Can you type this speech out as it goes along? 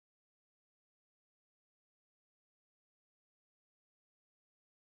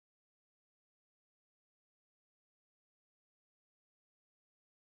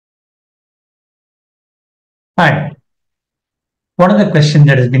Hi. One of the questions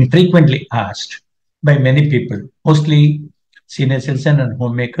that has been frequently asked by many people, mostly senior citizens and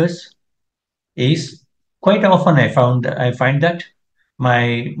homemakers, is quite often I find that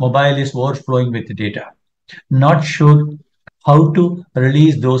my mobile is overflowing with data. Not sure how to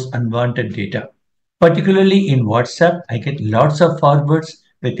release those unwanted data. Particularly in WhatsApp, I get lots of forwards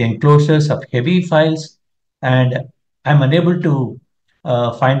with enclosures of heavy files, and I'm unable to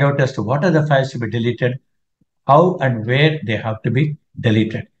find out as to what are the files to be deleted, how and where they have to be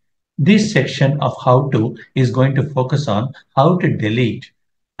deleted. This section of how to is going to focus on how to delete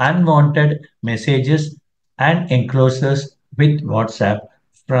unwanted messages and enclosures with WhatsApp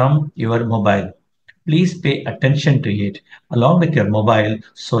from your mobile. Please pay attention to it along with your mobile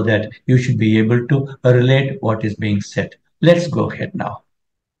so that you should be able to relate what is being said. Let's go ahead now.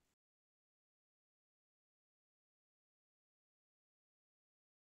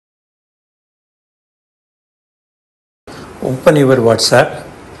 Open your WhatsApp.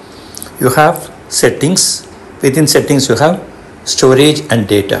 You have settings. Within settings you have storage and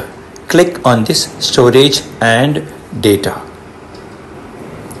data. Click on this storage and data.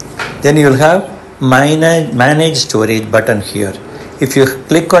 Then you will have manage storage button here. If you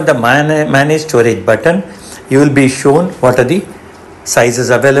click on the manage storage button, you will be shown what are the sizes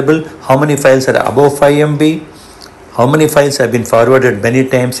available, how many files are above 5 MB, how many files have been forwarded many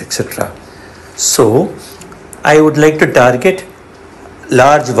times, etc. So I would like to target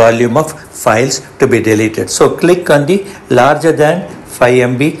large volume of files to be deleted. So click on the larger than 5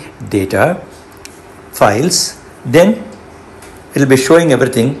 MB data files. Then it will be showing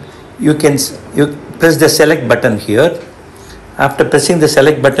everything. You press the select button here. After pressing the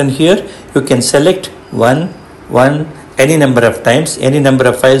select button here, you can select one any number of times, any number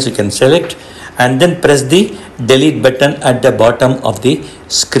of files you can select, and then press the delete button at the bottom of the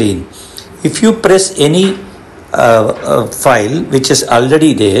screen. If you press any file which is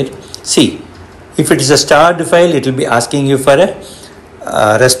already there, see, if it is a starred file, it will be asking you for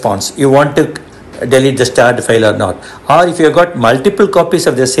a response. You want to delete the starred file or not, or if you have got multiple copies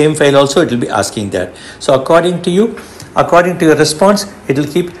of the same file also, it will be asking that. So according to you, according to your response, it will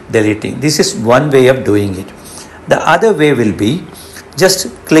keep deleting. This is one way of doing it. The other way will be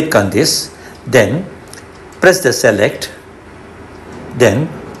just click on this, then press the select, then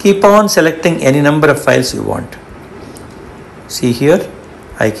keep on selecting any number of files you want. See here,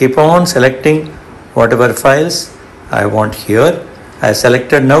 I keep on selecting whatever files I want here. I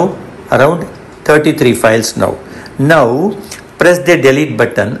selected now around 33 files now. Now press the delete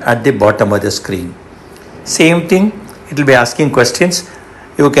button at the bottom of the screen. Same thing, it will be asking questions.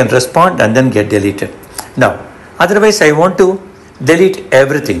 You can respond and then get deleted. Now, otherwise I want to delete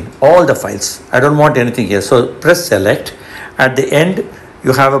everything, all the files. I don't want anything here. So press select. At the end,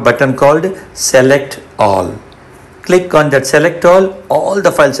 you have a button called select all. Click on that select all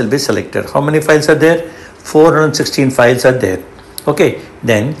the files will be selected. How many files are there? 416 files are there. Okay,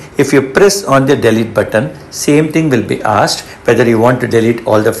 then if you press on the delete button, same thing will be asked whether you want to delete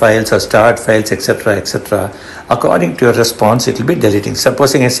all the files or start files, etc., etc. According to your response, it will be deleting.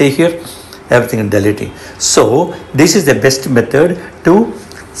 Supposing I say here, everything is deleting. So this is the best method to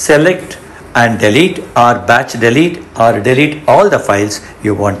select and delete or batch delete or delete all the files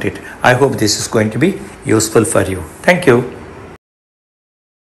you want it. I hope this is going to be useful for you. Thank you.